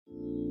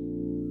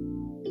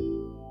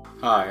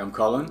Hi, I'm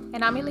Cullen.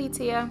 And I'm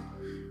Elitia.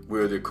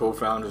 We're the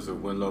co-founders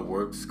of When Love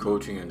Works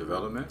Coaching and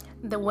Development.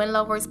 The When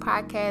Love Works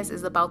podcast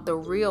is about the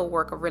real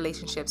work of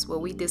relationships, where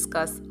we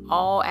discuss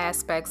all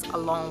aspects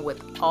along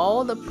with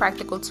all the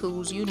practical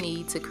tools you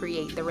need to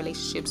create the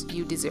relationships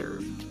you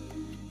deserve.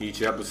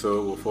 Each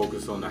episode will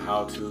focus on the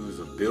how-tos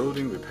of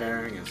building,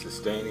 repairing, and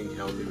sustaining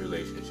healthy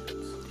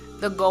relationships.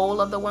 The goal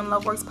of the When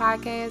Love Works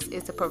podcast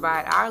is to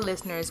provide our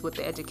listeners with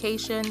the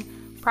education,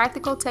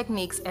 practical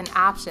techniques, and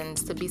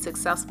options to be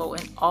successful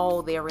in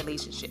all their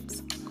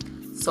relationships.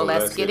 So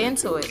let's get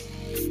into it.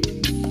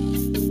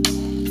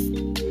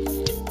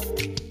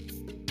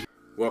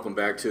 Welcome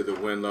back to the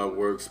When Love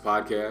Works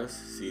podcast,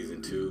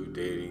 Season 2,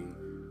 Dating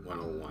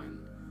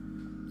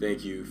 101.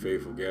 Thank you,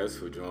 faithful guests,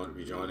 for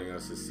joining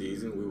us this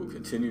season. We will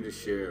continue to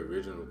share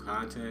original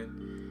content,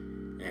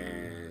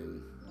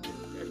 and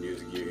that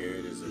music you're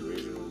hearing is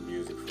original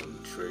music from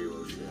Trey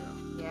Rochelle.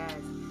 Yes.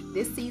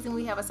 This season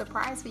we have a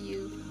surprise for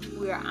you.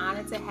 We are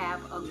honored to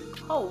have a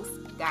host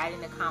guiding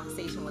the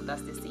conversation with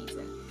us this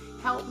season.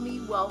 Help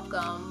me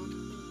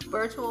welcome,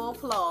 virtual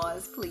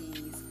applause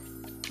please,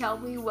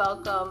 help me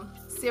welcome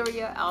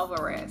Syria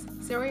Alvarez.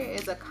 Syria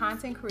is a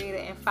content creator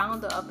and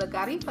founder of the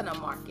Garifuna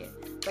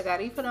Market. The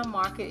Garifuna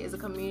Market is a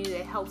community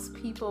that helps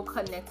people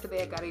connect to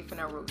their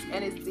Garifuna roots,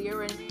 and it's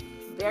dear and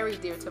very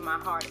dear to my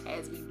heart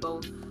as we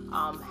both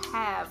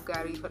have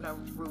Garifuna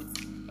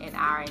roots in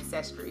our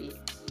ancestry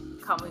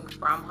coming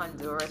from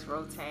Honduras,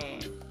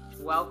 Rotan.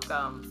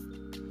 Welcome.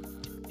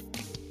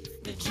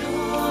 The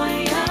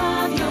joy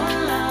of your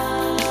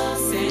love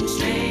sent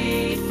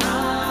straight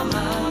from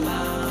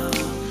above.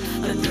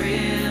 A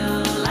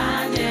thrill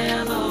I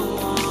never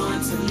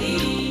want to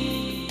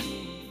leave.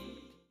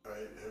 All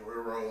right,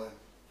 we're rolling.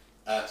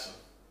 Action.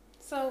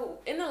 So,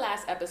 in the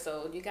last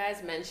episode, you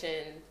guys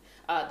mentioned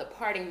the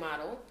parting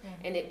model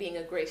and it being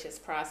a gracious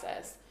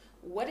process.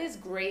 What is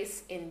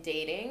grace in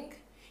dating?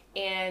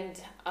 And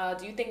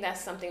do you think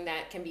that's something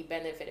that can be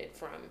benefited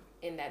from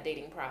in that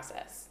dating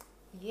process?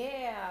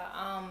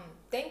 Yeah,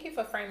 thank you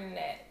for framing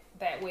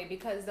that way,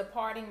 because the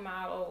parting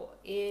model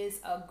is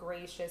a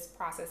gracious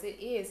process.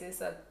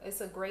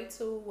 It's a great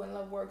tool When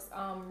Love Works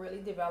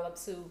really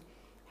developed to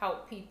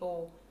help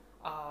people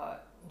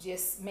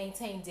just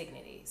maintain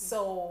dignity.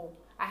 So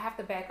I have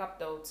to back up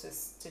though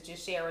to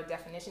just share a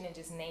definition and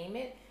just name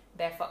it,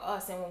 that for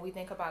us, and when we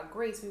think about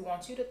grace, we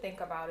want you to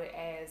think about it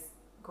as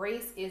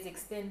grace is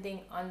extending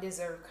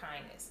undeserved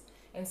kindness.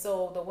 And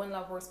so the When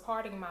Love Works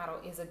parting model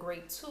is a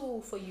great tool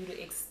for you to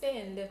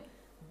extend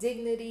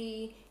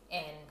dignity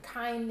and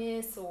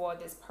kindness toward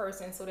this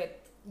person, so that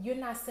you're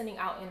not sending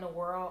out in the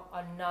world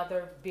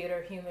another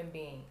bitter human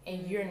being,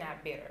 and you're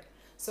not bitter.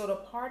 So the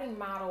parting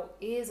model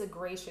is a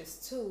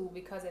gracious tool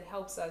because it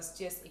helps us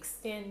just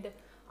extend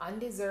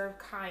undeserved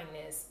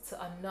kindness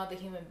to another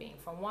human being.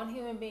 From one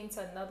human being to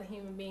another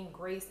human being,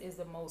 grace is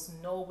the most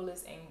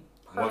noblest and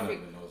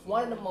perfect,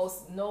 one of the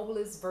most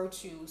noblest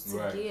virtues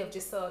to give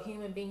just to a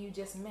human being you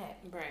just met.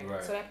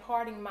 Right. So that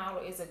parting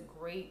model is a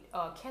great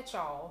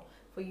catch-all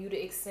for you to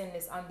extend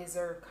this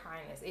undeserved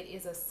kindness. It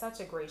is such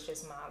a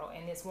gracious model,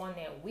 and it's one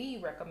that we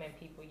recommend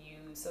people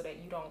use so that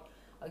you don't,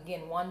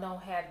 again,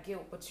 don't have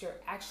guilt, but you're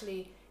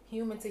actually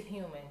human to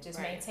human, just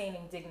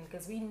maintaining dignity.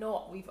 Because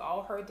we've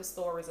all heard the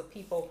stories of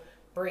people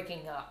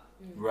breaking up.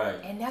 Right.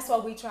 And that's why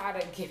we try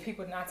to get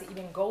people not to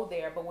even go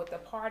there. But with the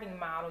parting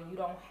model, you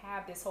don't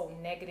have this whole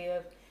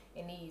negative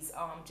and these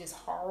just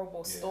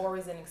horrible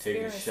stories and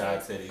experiences. Taking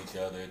shots at each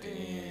other at the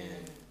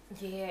end.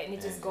 Yeah, and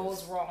it just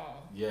goes wrong.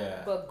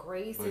 Yeah. But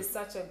grace is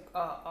such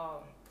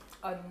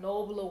a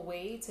nobler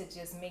way to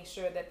just make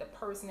sure that the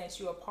person that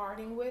you are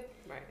parting with,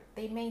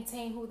 they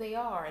maintain who they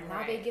are, and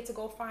now they get to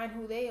go find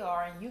who they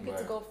are, and you get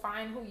to go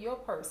find who your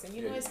person.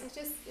 You know, it's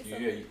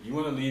you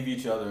want to leave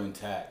each other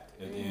intact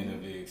at the end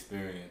of the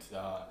experience.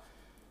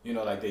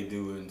 Like they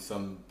do in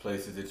some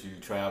places that you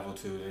travel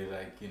to. They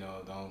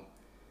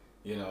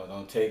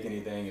don't take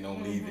anything and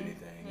don't leave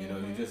anything.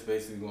 You just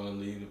basically want to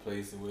leave the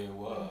place the way it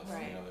was.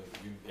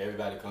 If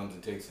everybody comes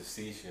and takes a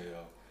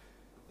seashell,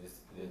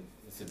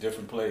 it's a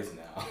different place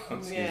now.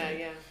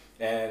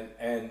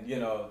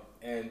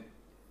 And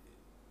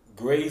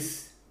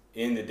grace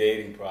in the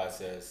dating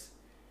process.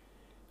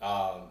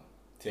 To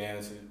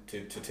answer,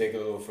 to take it a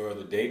little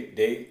further,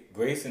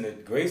 grace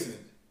is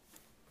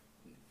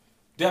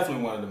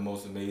definitely one of the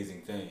most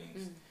amazing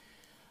things.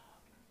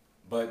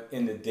 But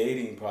in the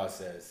dating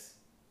process,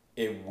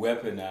 it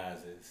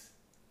weaponizes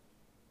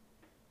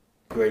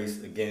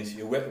grace against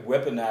you. It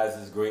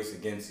weaponizes grace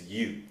against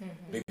you.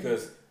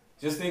 Because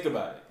just think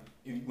about it.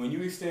 When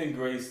you extend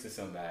grace to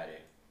somebody,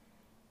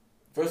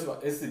 first of all,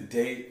 it's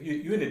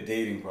you're in the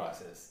dating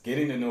process,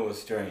 getting to know a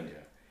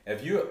stranger.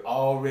 If you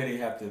already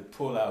have to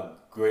pull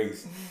out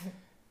grace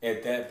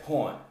at that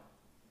point,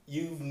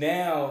 you're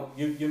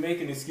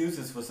making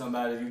excuses for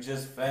somebody you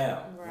just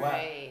found.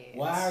 Why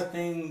are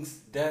things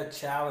that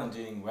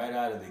challenging right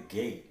out of the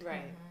gate?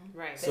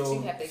 That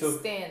you have to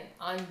extend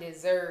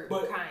undeserved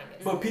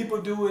kindness. But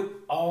people do it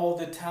all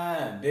the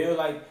time. They're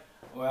like,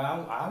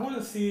 well, I want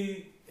to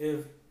see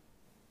if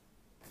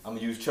I'm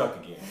gonna use Chuck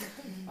again.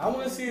 I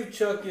want to see if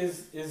Chuck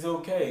is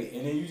okay,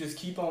 and then you just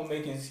keep on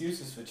making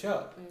excuses for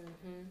Chuck.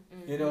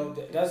 You know,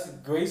 that's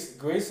Grace.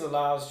 Grace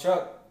allows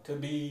Chuck to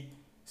be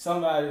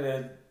somebody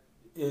that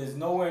is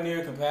nowhere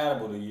near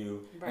compatible to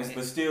you,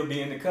 but still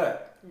be in the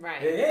cut.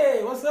 Right.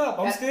 Hey, what's up?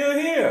 I'm still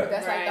here.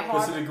 That's like the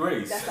Because of Harvard. the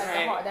grace.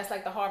 That's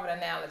like the Harvard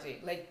analogy.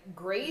 Like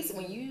grace,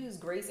 when you use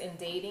grace in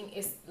dating,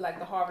 it's like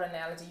the Harvard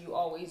analogy you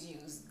always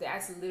use.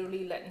 That's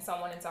literally letting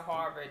someone into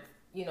Harvard.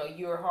 You know,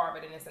 you're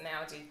Harvard in this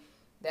analogy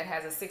that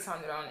has a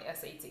 600 on the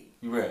SAT.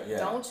 Right, yeah.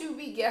 Don't you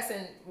be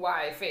guessing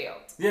why it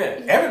failed. Yeah,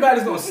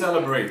 everybody's going to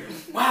celebrate.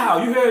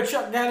 Wow, you heard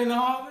Chuck got into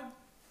Harvard?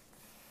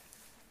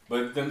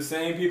 But them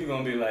same people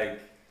going to be like,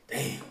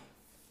 damn,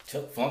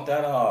 Chuck flunked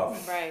out of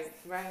Harvard.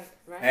 Right.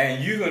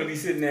 And you're going to be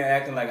sitting there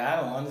acting like,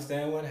 I don't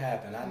understand what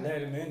happened. I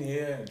let him in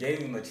here and gave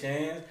him a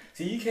chance.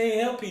 See, you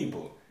can't help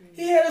people.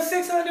 He had a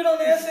 600 on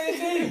the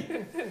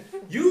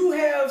SAT. You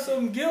have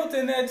some guilt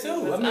in that too.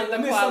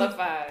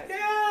 Underqualified.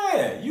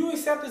 Yeah, you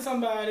accepted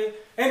somebody,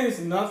 and there's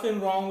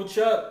nothing wrong with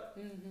Chuck.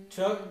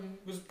 Chuck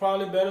was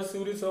probably better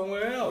suited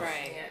somewhere else.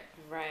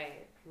 Right.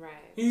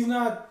 He's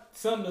not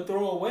something to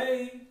throw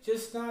away,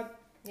 just not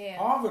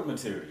Harvard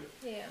material.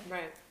 Yeah.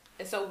 Right.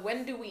 And so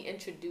when do we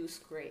introduce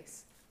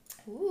grace?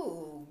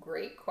 Ooh,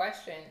 great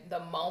question. The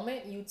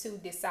moment you two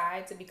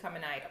decide to become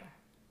an item.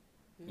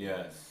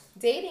 Yes.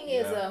 Dating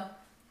is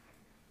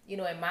in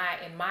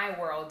my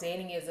world,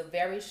 dating is a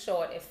very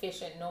short,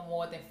 efficient, no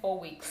more than 4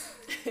 weeks.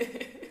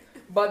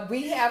 But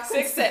we have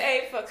 6 to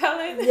 8 for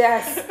Cullen.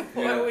 Yes.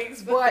 4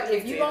 weeks. But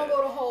if you don't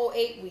go the whole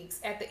 8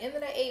 weeks, at the end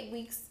of the 8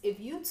 weeks, if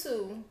you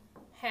two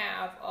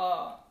have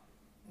a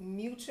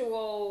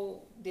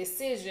mutual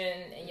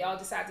decision and y'all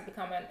decide to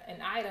become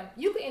an item,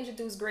 you can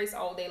introduce grace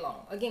all day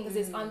long. Again, because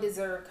it's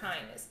undeserved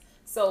kindness.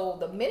 So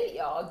the minute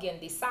y'all again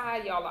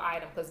decide y'all are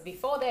item, because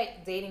before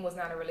that dating was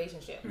not a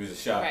relationship. It was a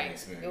shopping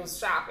experience. It was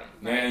shopping.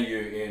 Now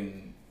you're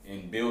in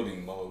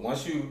building mode.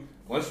 Once you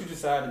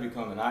decide to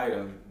become an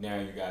item, now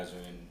you guys are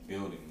in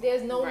building mode.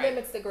 There's no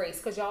limits to grace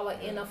because y'all are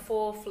in a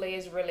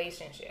full-fledged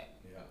relationship.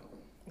 Yeah.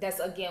 That's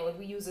again when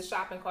we use a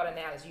shopping cart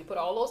analogy. You put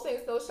all those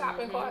things in those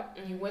shopping cart.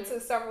 You went to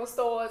several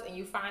stores and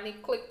you finally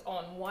clicked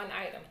on one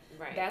item.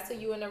 Right. That's who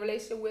you're in a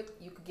relationship with.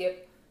 You could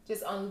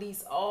just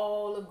unleash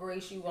all the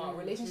grace you want.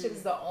 Relationship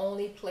is the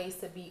only place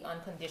to be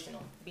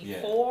unconditional.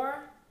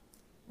 Before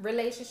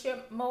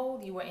relationship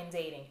mode, you were in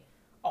dating.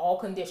 All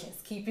conditions.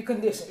 Keep your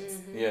conditions.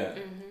 Yeah.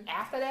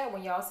 After that,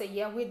 when y'all say,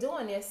 yeah, we're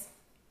doing this,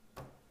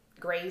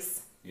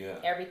 grace. Yeah.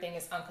 Everything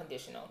is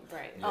unconditional.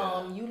 Right.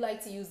 Yeah. You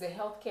like to use the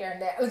healthcare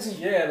analogy.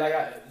 Yeah,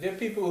 there are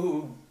people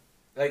who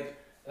like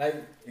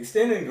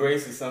extending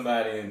grace to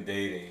somebody in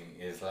dating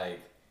is like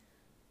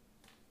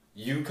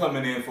you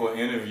coming in for an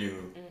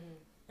interview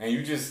and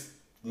you just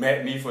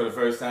met me for the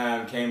first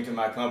time, came to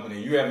my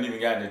company, you haven't even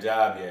gotten a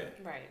job yet.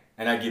 Right.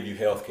 And I give you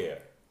health care.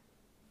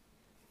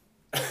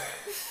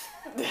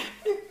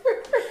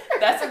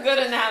 That's a good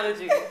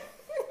analogy.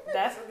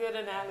 That's a good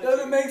analogy.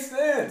 Doesn't make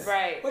sense.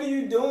 Right. What are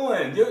you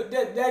doing?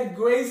 That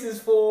grace is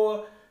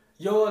for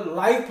your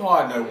life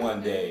partner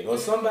one day, or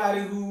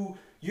somebody who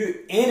you're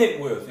in it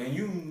with and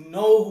you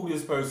know who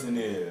this person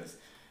is.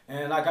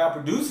 And like our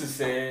producer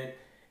said,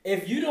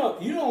 if you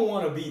don't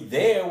want to be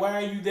there,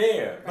 why are you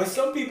there? Right. But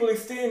some people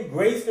extend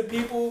grace to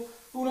people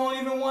who don't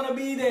even want to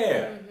be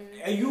there.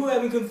 And you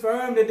haven't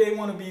confirmed that they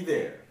want to be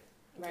there.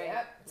 Right.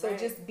 Yep. So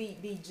just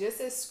be just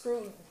as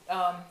screwed.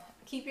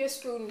 Keep your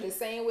scrutiny the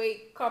same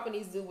way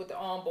companies do with the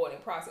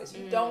onboarding process.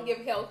 You don't give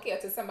health care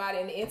to somebody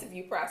in the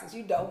interview process.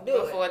 You don't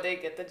do before they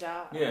get the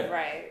job. Yeah.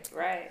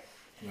 Right.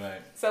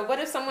 So what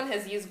if someone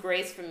has used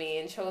grace for me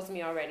and chose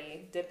me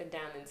already, dipping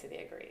down into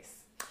their grace?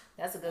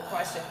 That's a good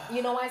question.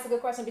 You know why it's a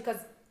good question? Because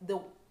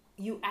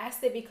you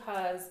asked it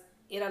because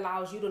it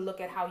allows you to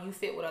look at how you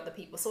fit with other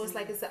people. So it's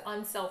like it's an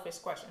unselfish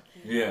question.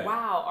 Yeah.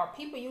 Wow, are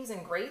people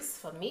using grace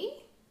for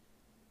me?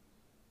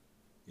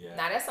 Yeah.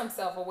 Now that's some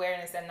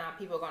self-awareness that not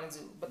people are going to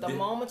do. But the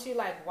moment you're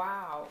like,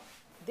 wow,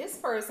 this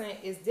person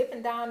is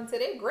dipping down into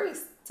their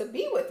grace to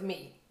be with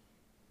me.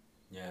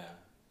 Yeah.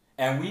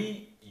 And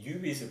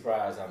you'd be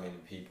surprised how many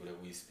people that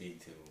we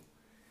speak to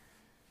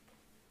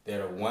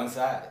that are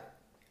one-sided.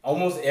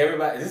 Almost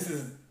everybody,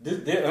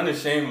 they're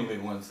unashamedly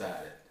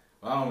one-sided.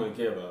 Well, I don't really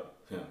care about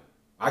him.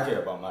 I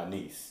care about my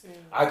niece.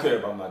 I care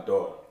about my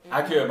daughter.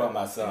 I care about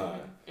my son.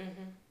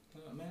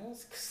 Oh, man,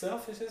 that's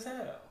selfish as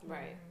hell.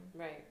 Right.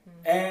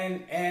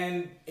 Mm-hmm.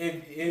 And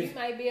if you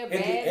might be a bad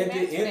at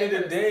the end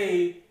of the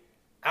day,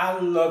 I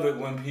love it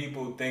when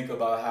people think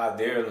about how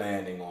they're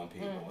landing on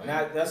people, and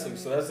that's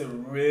a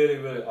really,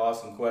 really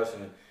awesome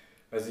question,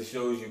 because it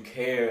shows you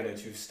care and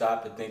that you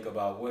stop to think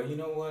about, well, you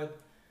know what,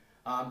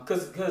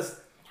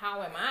 because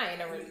how am I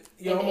in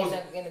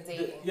a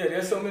dating?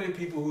 There's so many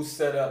people who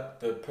set up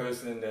the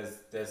person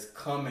that's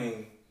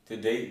coming to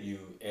date you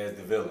as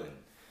the villain,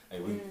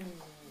 like we.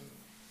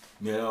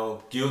 You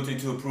know, guilty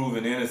to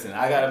proven innocent.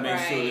 I gotta make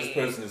sure this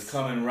person is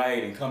coming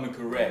right and coming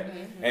correct.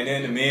 And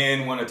then the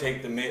men want to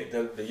take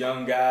the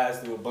young guys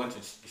through a bunch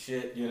of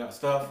shit,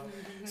 stuff.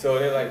 So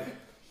they're like,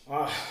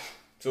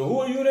 so who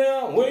are you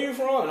now? Where are you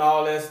from? And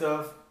all that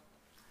stuff.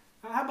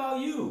 How about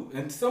you?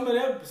 And some of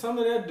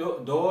their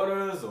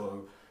daughters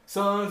or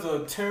sons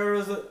are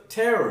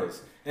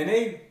terrorists, and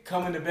they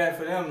coming to bat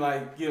for them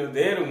like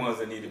they're the ones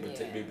that need to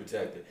be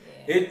protected.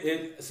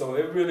 Yeah. So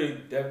it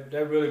really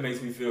that really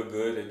makes me feel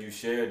good that you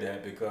shared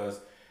that, because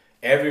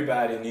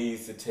everybody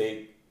needs to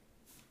take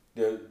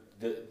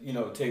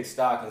take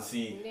stock and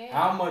see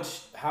how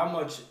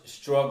much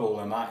struggle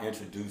am I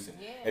introducing.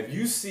 Yeah. If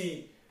you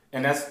see,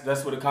 and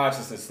that's where the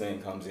consciousness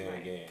thing comes in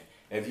again.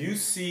 If you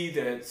see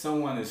that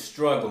someone is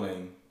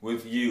struggling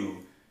with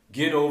you,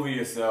 get over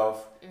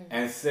yourself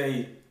and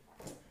say,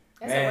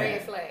 that's a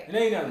red flag. It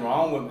ain't nothing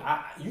wrong with me.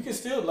 You can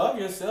still love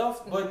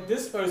yourself, but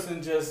this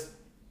person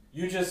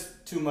you're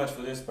just too much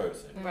for this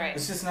person. Right.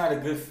 It's just not a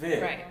good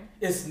fit. Right.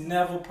 It's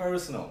never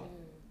personal.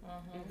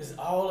 It's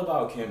all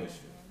about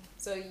chemistry.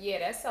 So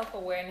that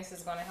self-awareness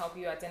is going to help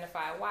you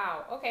identify,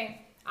 wow,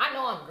 okay, I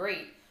know I'm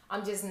great.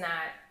 I'm just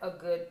not a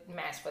good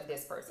match for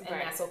this person. And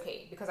that's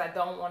okay, because I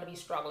don't want to be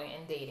struggling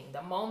in dating.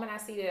 The moment I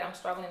see that I'm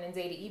struggling in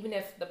dating, even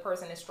if the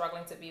person is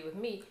struggling to be with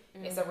me,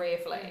 it's a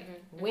red flag.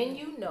 When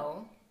you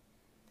know,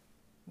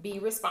 be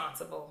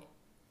responsible,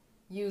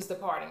 use the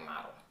parting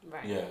model.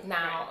 Right. Yeah.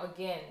 Now,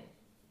 again,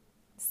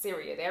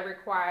 Syria, that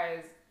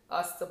requires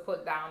us to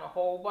put down a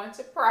whole bunch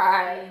of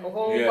pride, a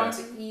whole bunch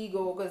of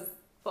ego, because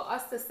for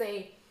us to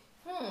say,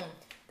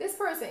 this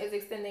person is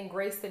extending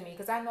grace to me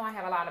because I know I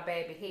have a lot of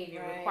bad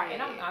behavior required,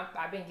 and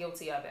I've been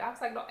guilty of it. I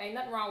was like, no, ain't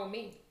nothing wrong with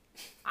me.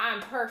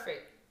 I'm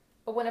perfect.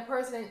 But when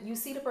you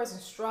see the person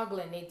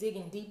struggling, they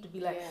digging deep to be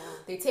like,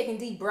 they taking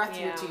deep breaths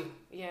with you.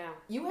 Yeah.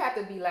 You have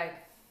to be like,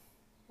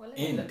 well,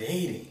 in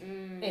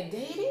dating. In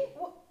dating?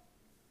 What?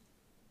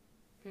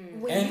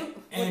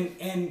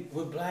 And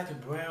with black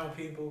and brown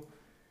people,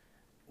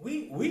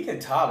 we can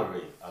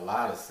tolerate a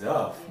lot of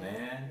stuff,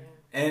 man.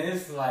 And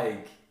it's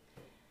like,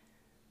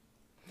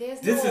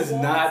 this is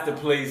not the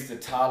place to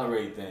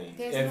tolerate things.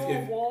 There's no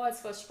awards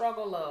for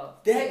struggle love.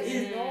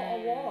 There's no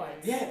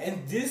awards. Yeah,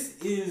 and this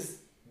is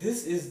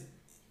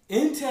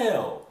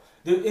intel.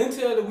 The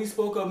intel that we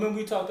spoke of. Remember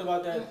we talked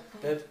about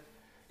that.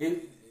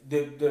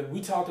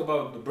 We talked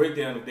about the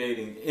breakdown of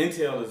dating.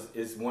 Intel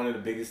is one of the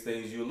biggest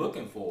things you're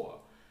looking for,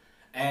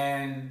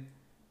 and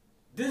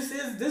this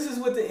is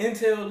what the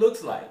intel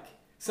looks like.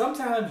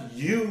 Sometimes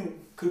you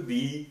could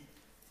be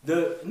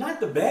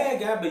not the bad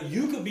guy, but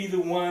you could be the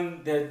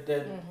one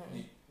that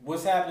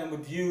what's happening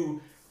with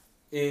you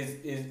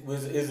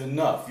is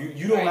enough.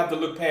 You don't have to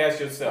look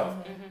past yourself.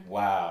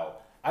 Wow,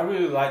 I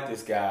really like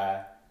this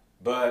guy,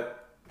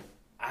 but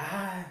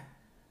I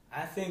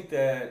think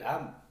that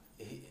I'm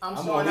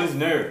on his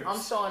nerves.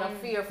 I'm showing a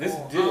fear for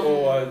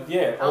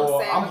him.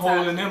 Or I'm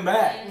holding him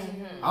back.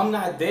 I'm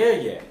not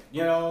there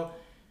yet.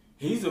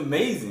 He's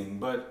amazing,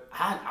 but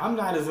I'm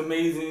not as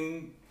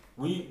amazing.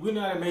 We're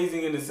not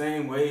amazing in the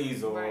same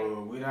ways, or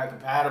we're not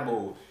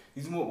compatible.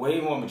 He's way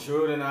more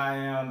mature than I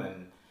am,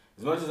 and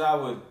as much as I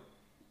would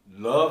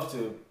love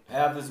to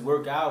have this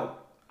work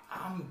out,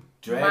 I'm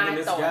dragging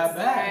this guy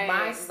back.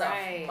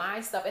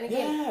 My stuff. And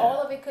again,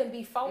 all of it could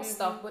be false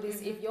stuff, but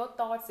it's if your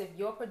thoughts, if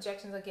your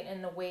projections are getting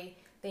in the way,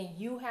 then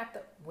you have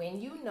to,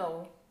 when you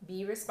know,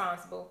 be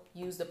responsible,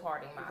 use the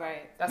parting model.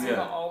 Right. That's what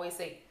I always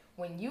say.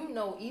 When you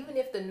know, even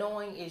if the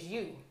knowing is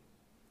you,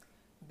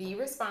 be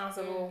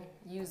responsible,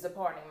 use the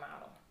parting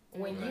model.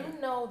 When you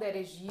know that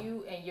it's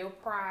you and your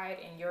pride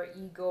and your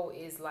ego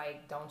is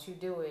like, don't you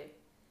do it.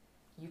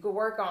 You could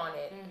work on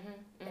it.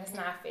 That's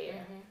not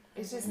fair.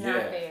 It's just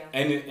not fair.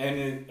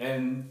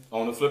 And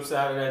on the flip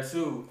side of that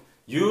too,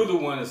 you're the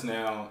one that's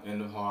now in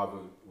the harbor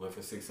with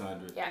a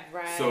 600. Yeah,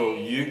 right. So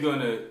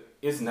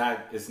it's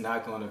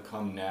not gonna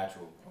come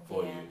natural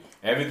for you.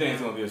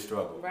 Everything's gonna be a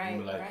struggle.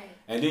 Right.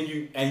 And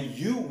then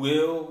you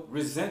will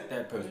resent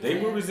that person. They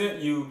will resent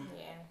you.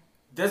 Yeah.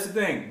 That's the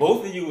thing.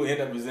 Both of you will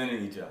end up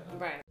resenting each other.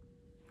 Right.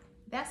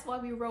 That's why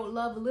we wrote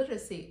Love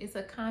Literacy. It's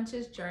a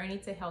conscious journey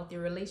to healthy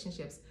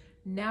relationships.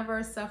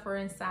 Never suffer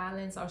in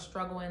silence or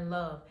struggle in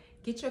love.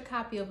 Get your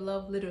copy of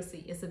Love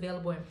Literacy. It's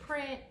available in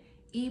print,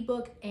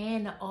 ebook,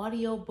 and the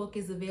audio book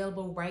is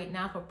available right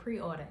now for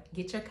pre-order.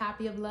 Get your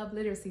copy of Love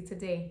Literacy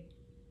today.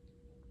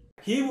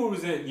 He will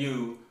resent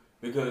you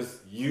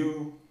because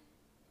you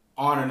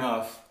aren't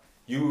enough.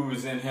 You will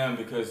resent him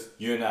because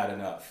you're not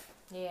enough.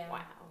 Yeah.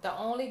 Wow. The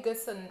only good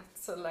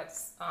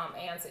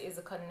answer is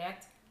to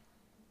connect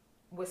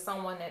with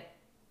someone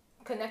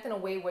connect in a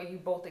way where you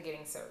both are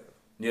getting served.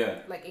 Yeah.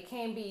 Like it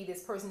can't be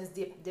this person is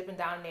dipping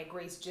down in their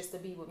grace just to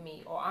be with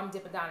me, or I'm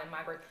dipping down in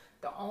my grace.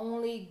 The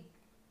only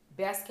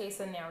best case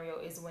scenario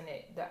is when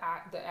the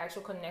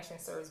actual connection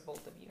serves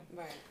both of you.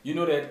 Right. You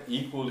know that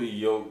equally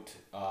yoked,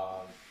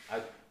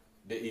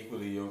 the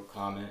equally yoked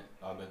comment,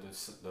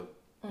 the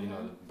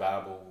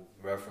Bible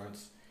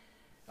reference.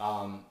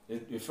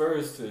 It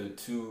refers to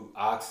two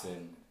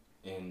oxen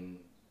in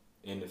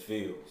the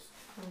fields.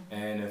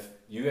 And if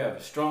you have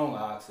a strong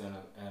ox and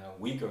a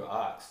weaker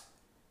ox,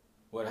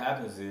 what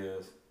happens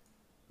is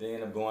they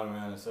end up going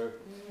around in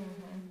circles.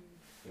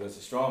 Because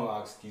the strong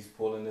ox keeps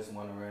pulling this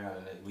one around,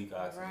 and that weak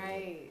ox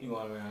keeps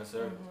going around in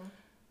circles.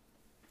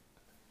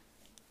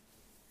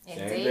 And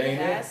Same dating, thing.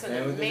 That's an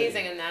Same with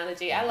amazing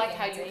analogy. I like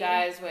how you Dating.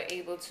 guys were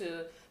able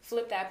to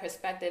flip that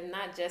perspective,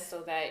 not just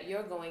so that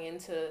you're going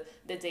into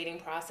the dating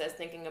process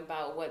thinking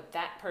about what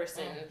that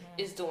person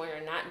is doing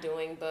or not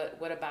doing, but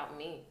what about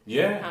me?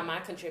 Yeah. How am I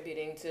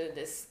contributing to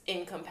this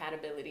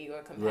incompatibility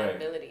or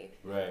compatibility?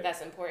 Right.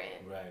 That's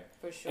important. Right.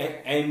 For sure.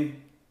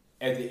 And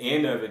at the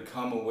end of it,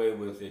 come away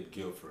with it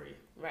guilt-free.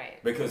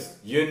 Right. Because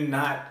you're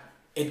not,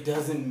 it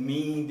doesn't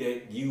mean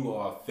that you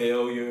are a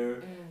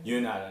failure, you're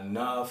not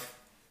enough.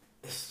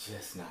 It's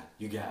just not,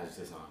 you guys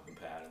just aren't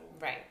compatible.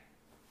 Right.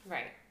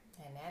 Right.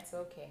 And that's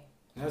okay.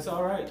 That's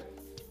all right.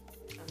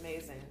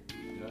 Amazing.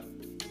 Yeah.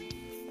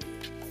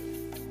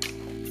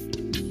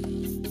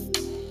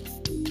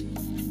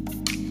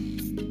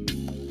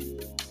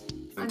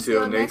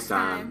 Until next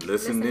time,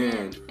 listen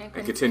in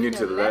and continue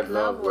to let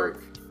love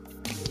work.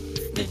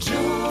 The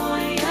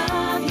joy